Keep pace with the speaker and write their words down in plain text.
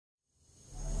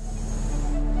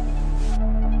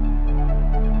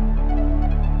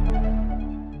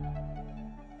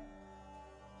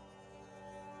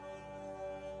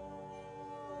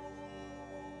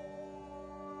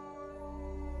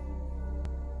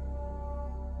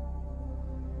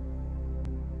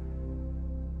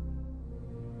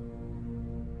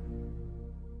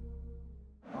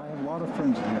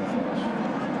friends in the Air Force.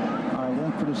 I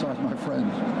won't criticize my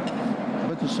friends.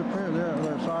 But the superior,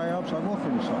 their PSYOPs, I will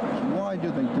criticize. Why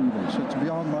do they do this? It's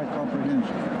beyond my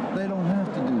comprehension. They don't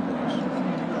have to do this.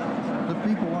 The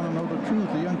people want to know the truth.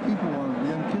 The young kids want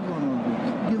to know the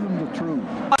truth. Give them the truth.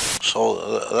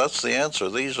 So that's the answer.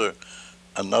 These are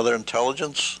another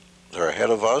intelligence. They're ahead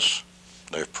of us.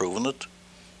 They've proven it.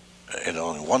 And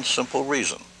only one simple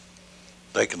reason.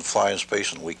 They can fly in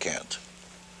space and we can't.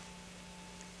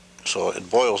 So it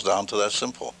boils down to that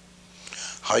simple.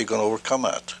 How are you going to overcome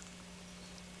that?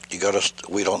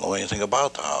 We don't know anything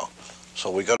about how. So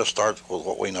we got to start with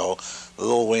what we know. The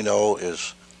little we know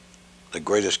is the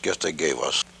greatest gift they gave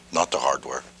us, not the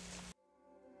hardware.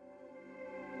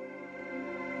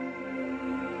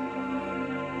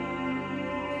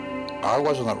 I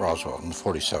wasn't at Roswell in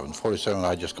 47. 47,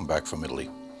 I just come back from Italy.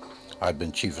 I'd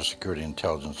been chief of security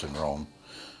intelligence in Rome.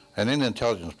 And in the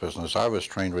intelligence business, I was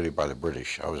trained really by the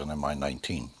British. I was an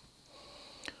MI-19.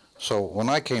 So when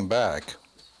I came back,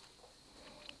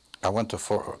 I went to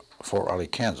Fort Riley,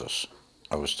 Kansas.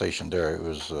 I was stationed there. It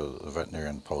was the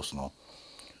veterinarian post,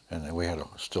 and we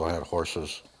still had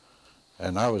horses.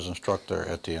 And I was instructor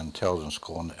at the intelligence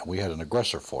school, and we had an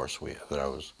aggressor force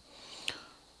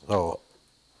So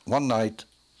one night,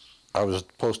 I was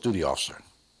post-duty officer.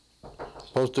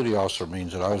 Post-duty officer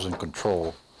means that I was in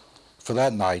control. For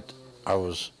that night, I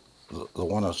was the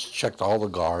one that checked all the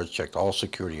guards, checked all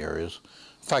security areas.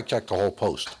 In fact, checked the whole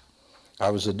post. I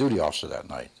was the duty officer that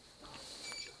night.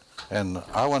 And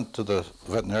I went to the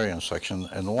veterinarian section,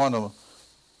 and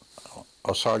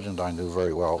a sergeant I knew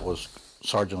very well was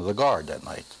sergeant of the guard that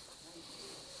night.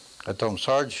 I told him,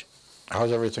 Sarge,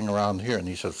 how's everything around here? And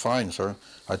he said, fine, sir.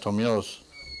 I told him,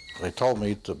 they told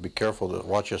me to be careful to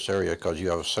watch this area because you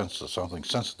have a sense of something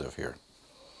sensitive here.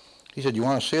 He said, you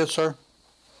want to see it, sir?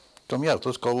 I told him, yeah,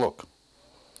 let's go look.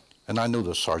 And I knew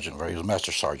this sergeant he was a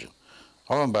master sergeant.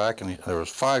 I went back, and there was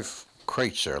 5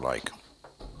 crates there, like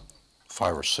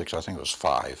 5 or 6, I think it was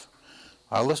 5.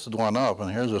 I lifted one up, and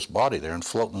here's this body there and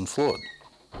floating in fluid.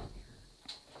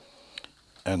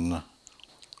 And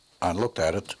I looked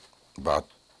at it about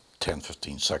 10,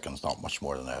 15 seconds, not much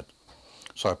more than that.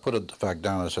 So I put it back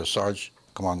down and I said, Sarge,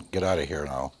 come on, get out of here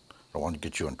now. I don't want to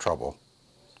get you in trouble.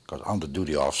 Because I'm the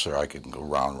duty officer, I can go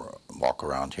around, walk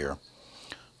around here.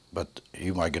 But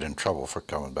you might get in trouble for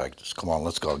coming back. Just come on,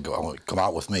 let's go. Come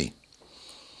out with me.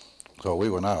 So we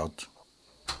went out,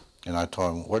 and I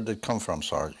told him, where did it come from,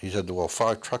 Sarge? He said, well,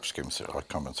 5 trucks are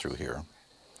coming through here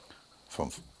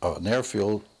from an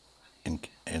airfield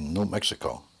in New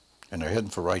Mexico, and they're heading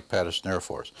for Wright-Patterson Air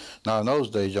Force. Now, in those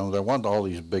days, there weren't all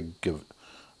these big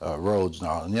roads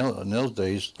now. In those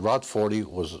days, Route 40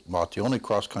 was about the only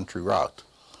cross-country route.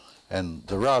 And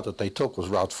the route that they took was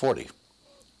Route 40,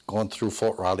 going through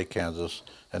Fort Riley, Kansas,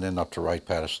 and then up to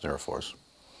Wright-Patterson Air Force.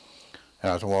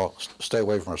 And I said, well, stay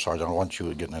away from her, Sergeant. I don't want you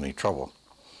to get in any trouble.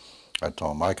 I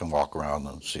told him I can walk around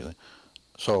and see it.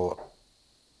 So,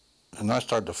 and I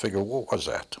started to figure, what was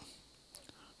that?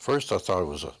 First, I thought it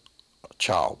was a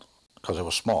child, because it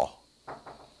was small.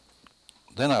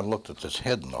 Then I looked at this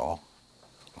head and all,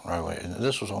 right away, and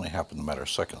this was only happened in a matter of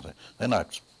seconds. Then I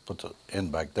put the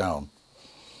end back down,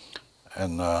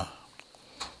 and the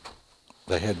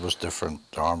head was different,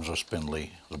 the arms were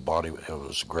spindly, the body it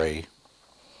was gray.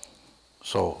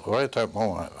 So right at that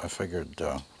moment, I figured,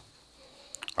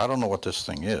 I don't know what this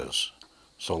thing is.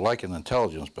 So like in the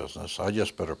intelligence business, I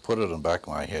just better put it in the back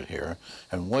of my head here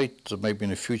and wait till maybe in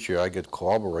the future I get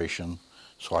corroboration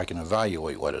so I can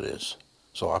evaluate what it is.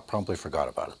 So I promptly forgot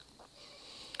about it.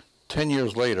 10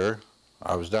 years later,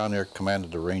 I was down there,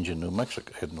 commanded the range in New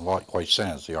Mexico, in White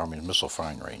Sands, the Army missile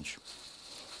firing range,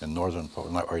 in northern,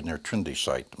 right near Trinity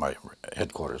site, my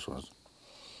headquarters was.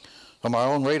 So my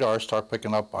own radar started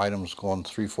picking up items going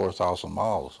 3,000 to 4,000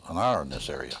 miles an hour in this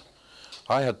area.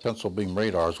 I had pencil beam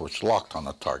radars which locked on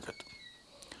the target.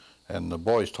 And the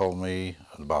boys told me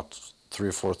about 3,000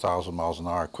 or 4,000 miles an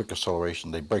hour, quick acceleration,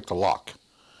 they break the lock.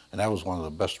 And that was one of the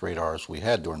best radars we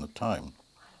had during the time.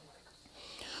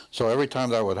 So every time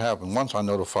that would happen, once I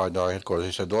notified our headquarters,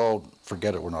 they said, oh,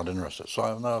 forget it, we're not interested. So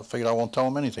I figured I won't tell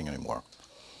them anything anymore.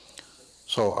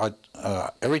 So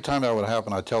every time that would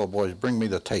happen, I'd tell the boys, bring me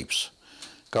the tapes.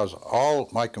 Because all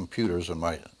my computers and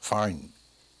my firing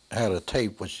had a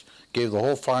tape which gave the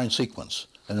whole firing sequence.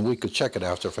 And then we could check it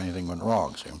after if anything went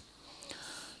wrong, see?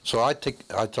 So I'd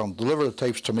tell them, deliver the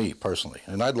tapes to me personally.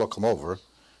 And I'd look them over.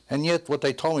 And yet what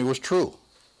they told me was true.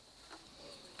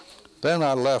 Then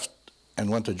I left and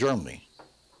went to Germany.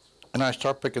 And I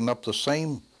started picking up the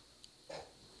same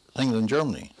things in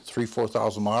Germany, 3,000 to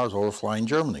 4,000 miles over flying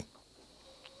Germany.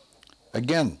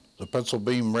 Again, the pencil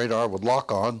beam radar would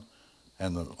lock on,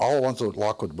 and all ones that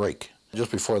lock would break.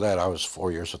 Just before that, I was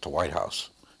 4 years at the White House,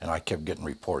 and I kept getting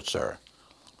reports there.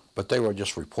 But they were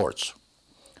just reports.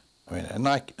 I mean, and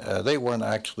they weren't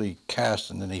actually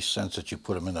cast in any sense that you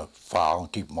put them in a file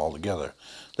and keep them all together.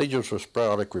 They just were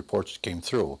sporadic reports that came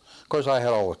through. Of course, I had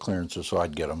all the clearances, so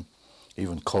I'd get them.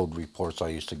 Even code reports I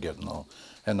used to get and all.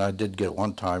 And I did get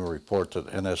one time a report that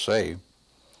NSA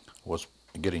was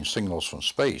getting signals from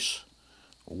space,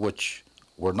 which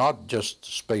were not just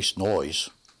space noise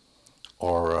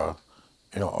or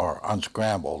or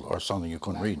unscrambled or something you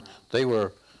couldn't read. They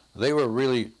were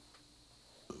really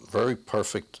very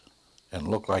perfect and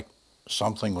looked like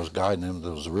something was guiding them.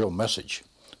 There was a real message,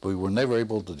 but we were never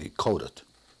able to decode it.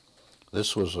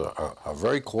 This was a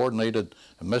very coordinated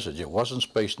message. It wasn't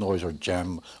space noise or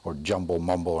jumble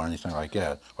mumble or anything like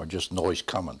that, or just noise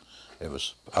coming. It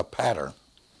was a pattern.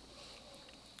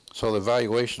 So the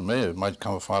evaluation it might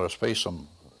come from outer space, some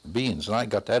beings, and I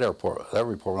got that report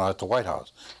when I was at the White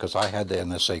House, because I had the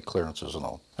NSA clearances and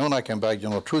all. And when I came back,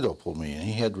 General Trudeau pulled me in.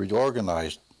 He had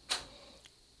reorganized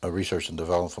research and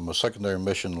development from a secondary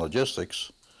mission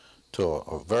logistics to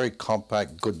a very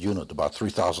compact, good unit, about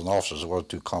 3,000 officers. It wasn't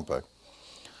too compact.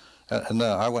 And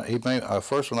then I went. He made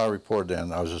first when I reported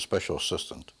in, I was a special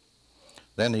assistant.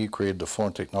 Then he created the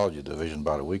Foreign Technology Division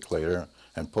about a week later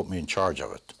and put me in charge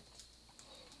of it.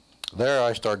 There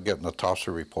I started getting the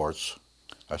autopsy reports.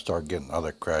 I started getting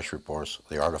other crash reports,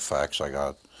 the artifacts I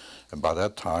got. And by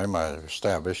that time I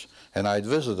established, and I had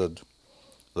visited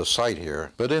the site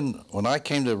here. But when I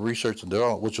came to research and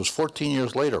development, which was 14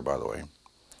 years later, by the way,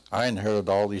 I inherited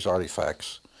all these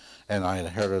artifacts, and I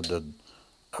inherited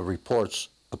reports,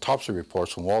 autopsy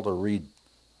reports from Walter Reed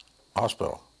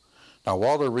Hospital. Now,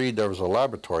 Walter Reed, there was a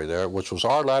laboratory there, which was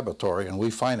our laboratory, and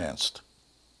we financed.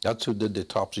 That's who did the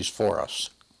autopsies for us.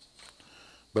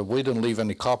 But we didn't leave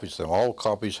any copies to them. All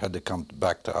copies had to come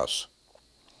back to us,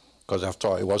 because after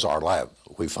all, it was our lab.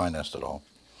 We financed it all.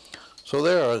 So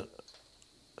there I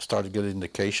started getting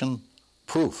indication,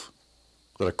 proof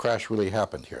that a crash really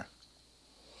happened here.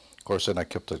 Of course, then I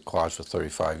kept it quiet for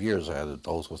 35 years. I had an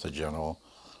oath with the general,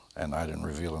 and I didn't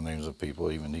reveal the names of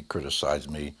people. Even he criticized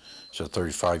me. He said,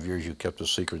 35 years you kept a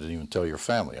secret, didn't even tell your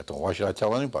family. I thought, why should I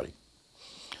tell anybody?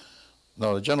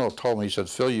 No, the general told me, he said,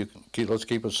 Phil, let's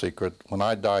keep it secret. When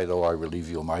I die, though, I relieve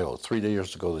you of my oath. 3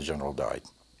 years ago, the general died.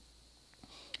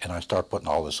 And I started putting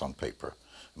all this on paper.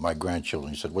 My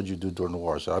grandchildren, he said, what'd you do during the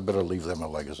war? I said, I better leave them a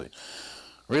legacy.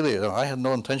 Really, I had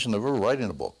no intention of ever writing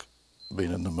a book,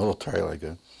 being in the military like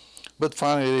that. But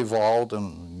finally it evolved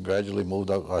and gradually moved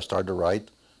up. I started to write,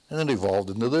 and then evolved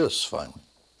into this finally.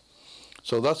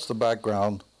 So that's the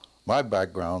background, my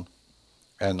background,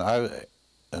 and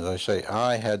as I say,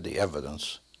 I had the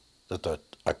evidence that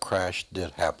a crash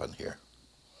did happen here.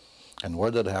 And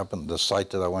where did it happen? The site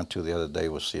that I went to the other day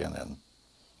was CNN.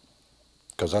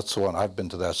 Because that's the one, I've been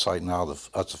to that site now, that's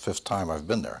the 5th time I've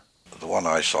been there. The one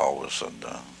I saw was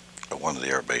at one of the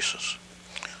air bases.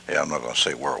 Yeah, I'm not going to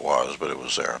say where it was, but it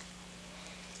was there.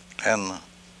 And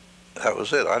that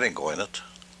was it. I didn't go in it.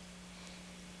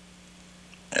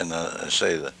 And I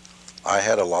say that I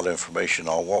had a lot of information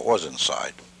on what was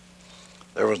inside.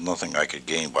 There was nothing I could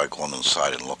gain by going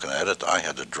inside and looking at it. I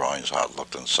had the drawings, how it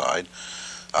looked inside.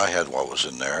 I had what was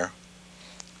in there.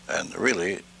 And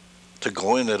really, to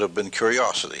go in, it'd have been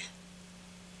curiosity.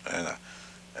 And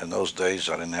in those days,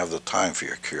 I didn't have the time for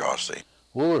your curiosity.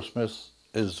 Wilbur Smith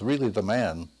is really the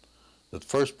man that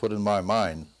first put in my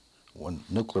mind when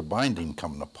nuclear binding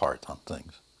coming apart on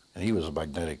things. And he was a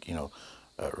magnetic,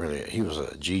 really, he was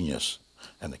a genius,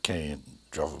 and the Canadian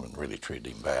government really treated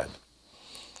him bad.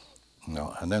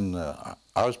 And then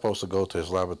I was supposed to go to his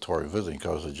laboratory visiting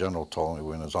because the general told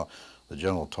me the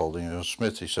general told him,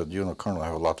 Smith, he said, you and the colonel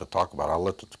have a lot to talk about. I'll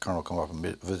let the colonel come up and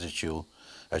visit you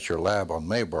at your lab on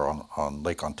Mayberry on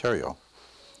Lake Ontario.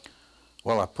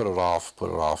 Well, I put it off. In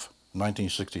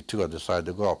 1962, I decided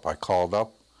to go up. I called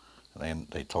up, and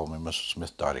they told me Mr.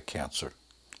 Smith died of cancer,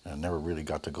 and I never really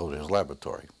got to go to his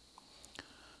laboratory.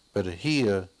 But he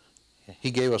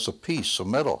gave us a piece of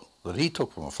metal that he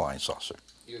took from a flying saucer.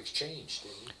 You exchanged,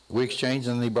 didn't you? We exchanged,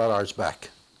 and he brought ours back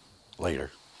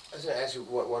later. I was going to ask you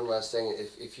one last thing.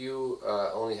 If you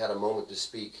only had a moment to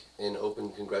speak in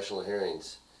open congressional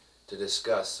hearings to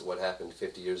discuss what happened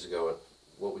 50 years ago,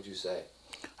 what would you say?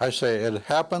 I say it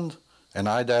happened, and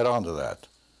I'd add on to that.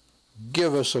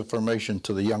 Give us information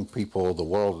to the young people of the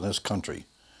world in this country.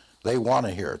 They want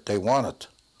to hear it. They want it.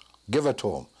 Give it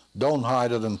to them. Don't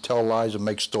hide it and tell lies and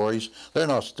make stories. They're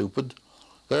not stupid.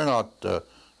 They're not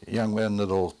young men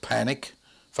that'll panic.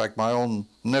 In fact, my own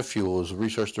nephew was a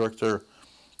research director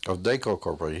of Daco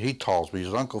Corporation. He tells me, he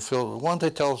says, Uncle Phil, why don't they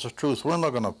tell us the truth? We're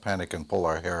not going to panic and pull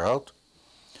our hair out.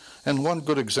 And one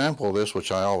good example of this,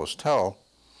 which I always tell,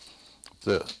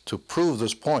 to prove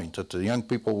this point, that the young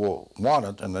people will want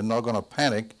it and they're not going to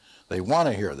panic, they want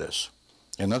to hear this.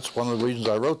 And that's one of the reasons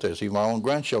I wrote this. Even my own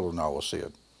grandchildren now will see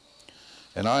it.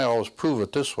 And I always prove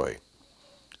it this way.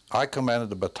 I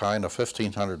commanded a battalion of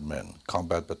 1,500 men,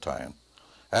 combat battalion.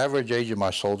 Average age of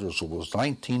my soldiers was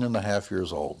 19 and a half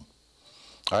years old.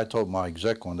 I told my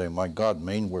exec one day, my God,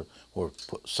 Maine, we're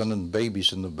sending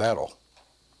babies into battle.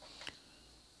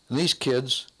 And these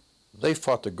kids, they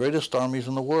fought the greatest armies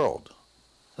in the world.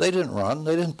 They didn't run,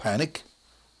 they didn't panic.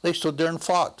 They stood there and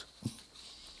fought.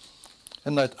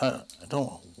 And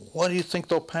why do you think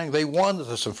they'll panic? They wanted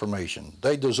this information.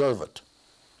 They deserve it.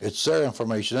 It's their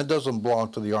information. It doesn't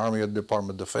belong to the Army or the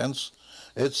Department of Defense.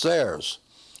 It's theirs.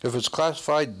 If it's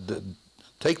classified,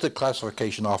 take the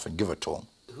classification off and give it to them.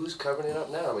 Who's covering it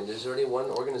up now? I mean, is there any one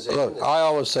organization? Look, I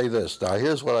always say this. Now,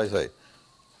 here's what I say.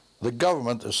 The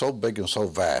government is so big and so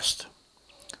vast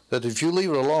that if you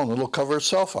leave it alone, it'll cover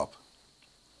itself up.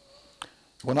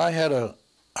 When I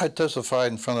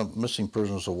testified in front of missing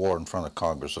prisoners of war in front of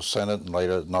Congress, the Senate, and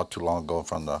later, not too long ago, in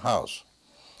front of the House.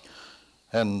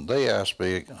 And they asked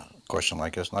me a question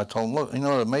like this, and I told them, look, you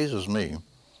know, it amazes me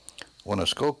when a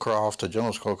Scowcroft, a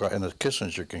General Scowcroft, and a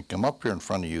Kissinger can come up here in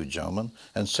front of you, gentlemen,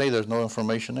 and say there's no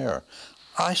information there.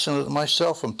 I sent it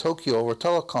myself from Tokyo over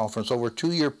teleconference over a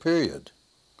 2-year period.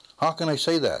 How can I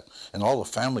say that? And all the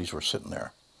families were sitting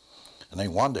there, and they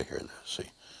wanted to hear this,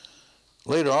 see.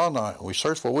 Later on, we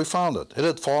searched for it, we found it. It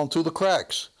had fallen through the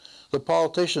cracks. The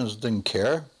politicians didn't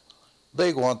care.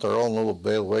 They want their own little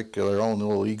bailiwick, their own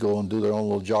little ego, and do their own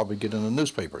little job and get in the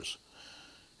newspapers.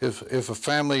 If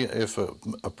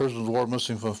a prisoner of war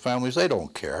missing from families, they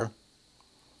don't care.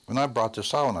 And I brought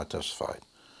this out when I testified.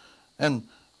 And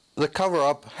the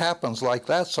cover-up happens like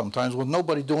that sometimes with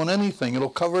nobody doing anything. It'll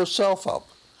cover itself up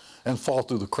and fall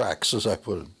through the cracks, as I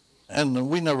put it. And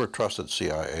we never trusted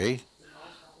CIA.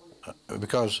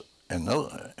 Because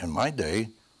in my day,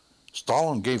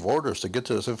 Stalin gave orders to get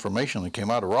to this information that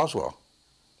came out of Roswell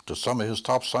to some of his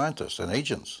top scientists and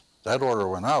agents. That order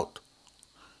went out.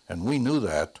 And we knew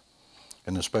that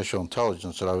in the special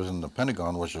intelligence that I was in the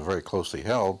Pentagon, which was very closely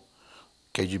held.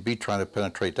 KGB trying to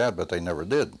penetrate that, but they never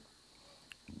did.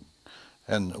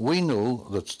 And we knew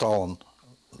that Stalin,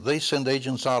 they send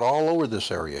agents out all over this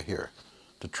area here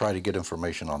to try to get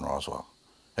information on Roswell.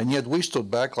 And yet we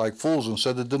stood back like fools and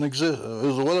said it didn't exist. It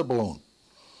was a weather balloon.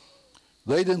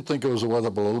 They didn't think it was a weather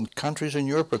balloon. Countries in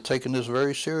Europe are taking this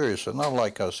very serious. They're not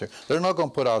like us here. They're not going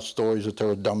to put out stories that there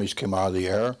were dummies came out of the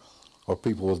air or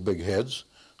people with big heads.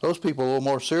 Those people are a little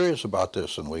more serious about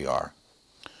this than we are.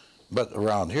 But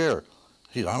around here,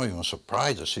 I'm even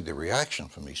surprised to see the reaction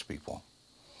from these people.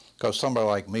 Because somebody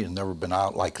like me has never been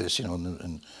out like this, you know,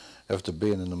 and after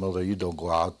being in the military, you don't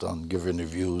go out and give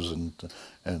interviews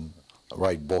and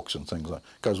write books and things like that.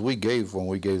 Because when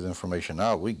we gave the information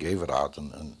out, we gave it out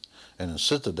and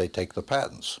insisted they take the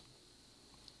patents.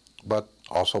 But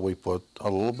also we put a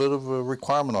little bit of a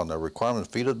requirement on there,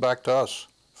 feed it back to us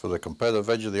for the competitive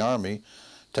edge of the Army.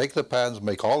 Take the patents,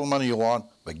 make all the money you want,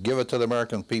 but give it to the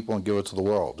American people and give it to the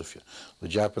world. The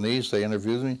Japanese, they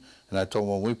interviewed me, and I told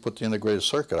them when we put the integrated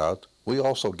circuit out, we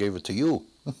also gave it to you.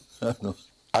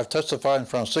 I've testified in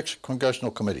front of 6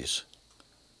 congressional committees.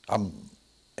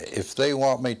 If they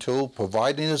want me to,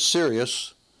 providing it's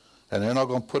serious, and they're not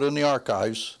going to put it in the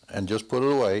archives and just put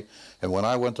it away. And when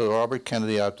I went to Robert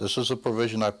Kennedy, this is a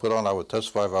provision I put on, I would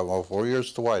testify if I went 4 years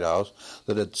to the White House,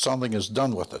 that something is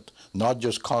done with it, not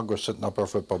just Congress sitting up there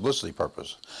for publicity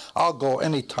purpose. I'll go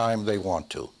any time they want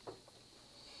to.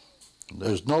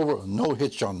 There's no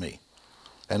hitch on me.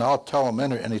 And I'll tell them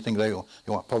anything they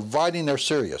want, providing they're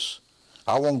serious.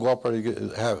 I won't go up there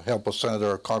to help a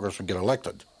senator or congressman get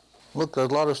elected. Look, there's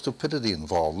a lot of stupidity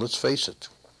involved, let's face it.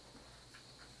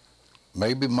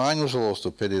 Maybe mine was a little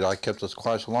stupidity. I kept this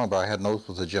quiet so long, but I had an oath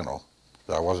with the general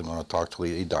that I wasn't going to talk till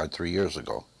he died 3 years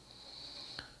ago.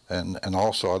 And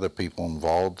also other people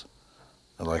involved.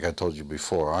 And like I told you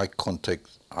before,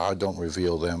 I don't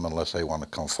reveal them unless they want to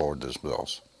come forward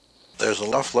themselves. There's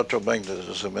enough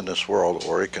electromagnetism in this world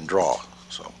where it can draw.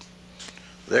 So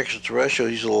the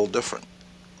extraterrestrial, he's a little different.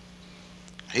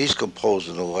 He's composed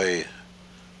in a way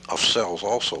of cells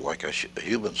also, like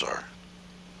humans are.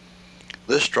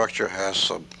 This structure has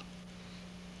some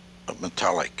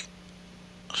metallic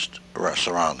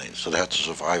surroundings that has to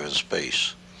survive in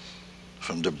space,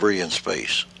 from debris in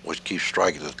space, which keeps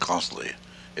striking it constantly.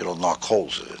 It'll knock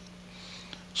holes in it.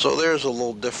 So there's a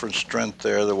little different strength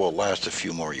there that will last a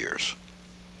few more years.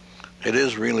 It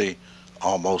is really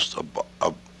almost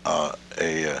a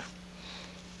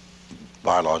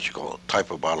biological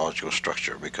type of biological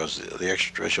structure because the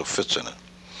extraterrestrial fits in it.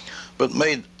 but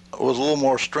made with a little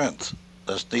more strength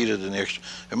that's needed in the extra.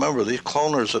 Remember, these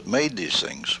cloners that made these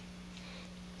things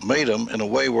made them in a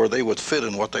way where they would fit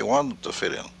in what they wanted to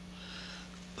fit in.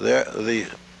 The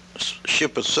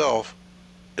ship itself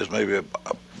is maybe a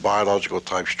biological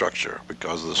type structure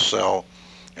because of the cell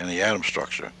and the atom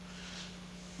structure.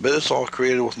 But it's all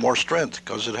created with more strength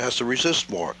because it has to resist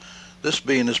more. This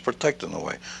being is protected in a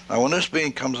way. Now when this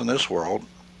being comes in this world,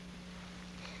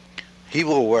 he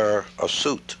will wear a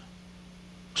suit,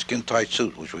 skin-tight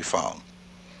suit, which we found.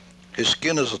 His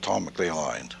skin is atomically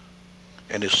aligned,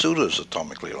 and his suit is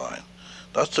atomically aligned.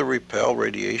 That's to repel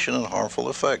radiation and harmful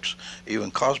effects, even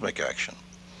cosmic action.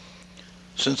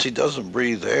 Since he doesn't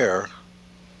breathe air,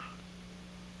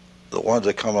 the ones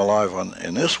that come alive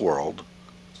in this world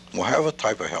will have a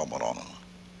type of helmet on them.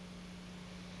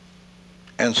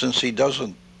 And since he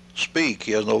doesn't speak,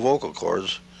 he has no vocal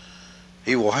cords,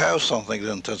 he will have something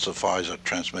that intensifies that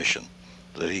transmission,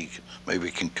 that he maybe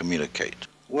can communicate.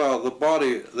 Well, the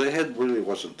body, the head really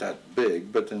wasn't that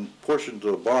big, but in portions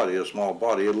of the body, a small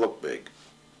body, it looked big.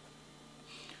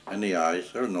 And the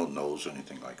eyes, there was no nose or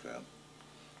anything like that.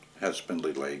 It had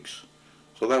spindly legs.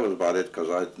 So that was about it, because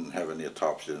I didn't have any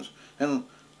autopsies. And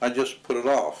I just put it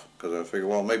off, because I figured,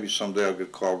 well, maybe someday I'll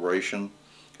get corroboration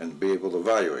and be able to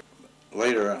evaluate.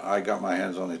 Later, I got my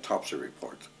hands on the autopsy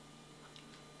report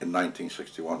in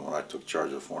 1961 when I took charge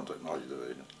of the Foreign Technology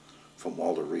Division from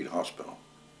Walter Reed Hospital,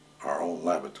 our own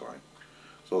laboratory.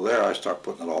 So there I start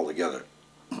putting it all together.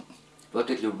 What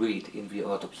did you read in the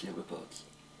autopsy reports?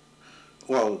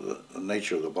 Well, the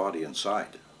nature of the body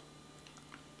inside.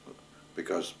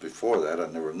 Because before that I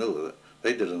never knew that.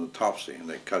 They did an autopsy and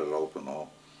they cut it open,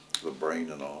 all the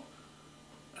brain and all,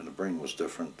 and the brain was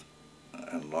different,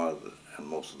 and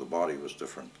most of the body was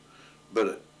different.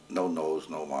 But no nose,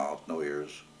 no mouth, no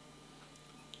ears,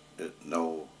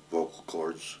 no vocal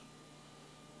cords,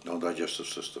 no digestive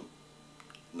system,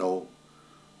 no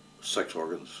sex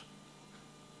organs.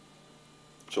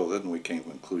 So then we came to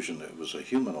the conclusion that it was a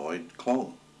humanoid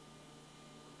clone.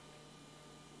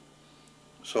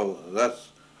 So that's,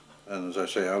 and as I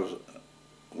say,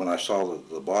 when I saw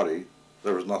the body,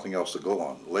 there was nothing else to go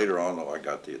on. Later on, though, I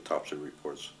got the autopsy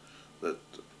reports that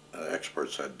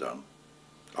experts had done,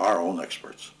 our own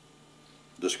experts.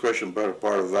 Discretion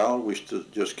part of valid, we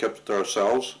just kept it to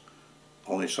ourselves.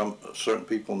 Only certain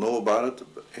people know about it,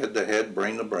 head to head,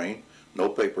 brain to brain, no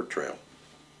paper trail.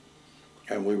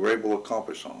 And we were able to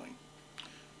accomplish something.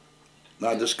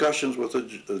 Now discussions with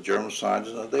the German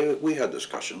scientists, we had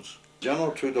discussions.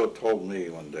 General Trudeau told me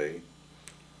one day,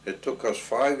 it took us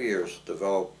 5 years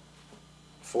to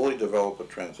fully develop a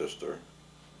transistor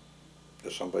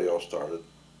that somebody else started,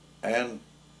 and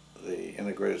the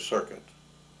integrated circuit.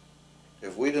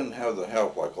 If we didn't have the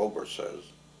help, like Olbert says,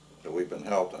 that we've been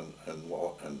helped,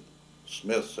 and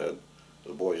Smith said,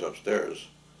 the boys upstairs,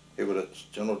 it would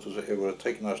have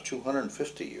taken us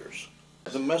 250 years.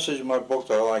 The message in my book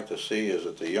that I like to see is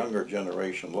that the younger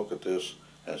generation look at this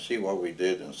and see what we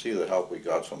did and see the help we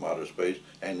got from outer space,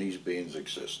 and these beings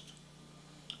exist.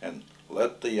 And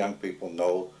let the young people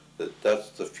know that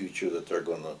that's the future that they're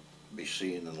going to be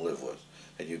seeing and live with.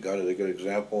 And you got a good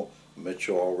example.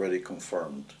 Mitchell already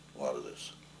confirmed a lot of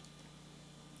this.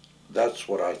 That's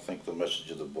what I think the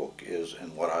message of the book is,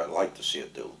 and what I like to see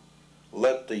it do.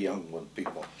 Let the young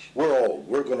people, we're old,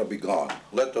 we're going to be gone.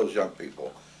 Let those young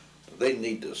people, they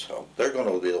need this help. They're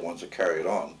going to be the ones that carry it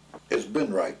on. It's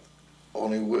been right,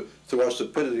 only through our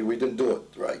stupidity we didn't do it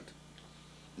right.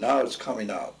 Now it's coming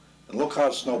out, and look how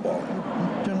it's snowballing.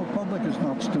 The general public is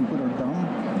not stupid or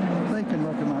dumb. They can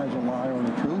recognize a lie or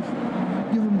the truth.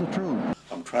 Give them the truth.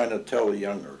 I'm trying to tell the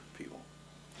younger people,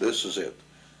 this is it.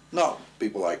 Not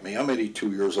people like me, I'm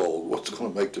 82 years old, what's it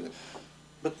going to make to me?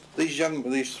 But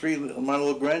these three, my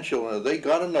little grandchildren, they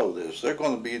got to know this. They're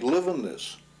going to be living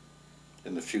this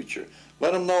in the future.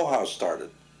 Let them know how it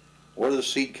started, where the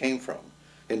seed came from.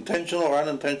 Intentional or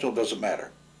unintentional doesn't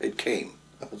matter. It came,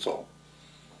 that's all.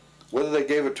 Whether they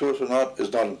gave it to us or not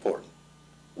is not important.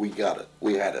 We got it,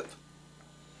 we had it.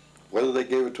 Whether they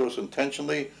gave it to us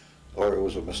intentionally or it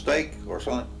was a mistake or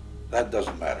something, that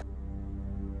doesn't matter.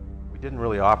 We didn't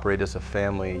really operate as a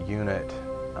family unit,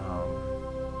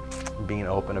 being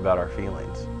open about our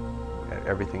feelings.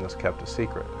 Everything was kept a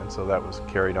secret, and so that was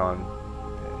carried on,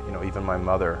 you know, even my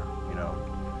mother, you know.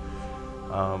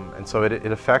 And so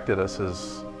it affected us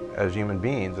as human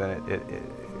beings, and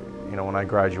you know, when I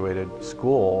graduated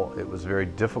school, it was very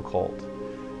difficult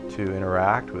to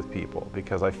interact with people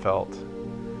because I felt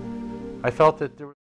that there was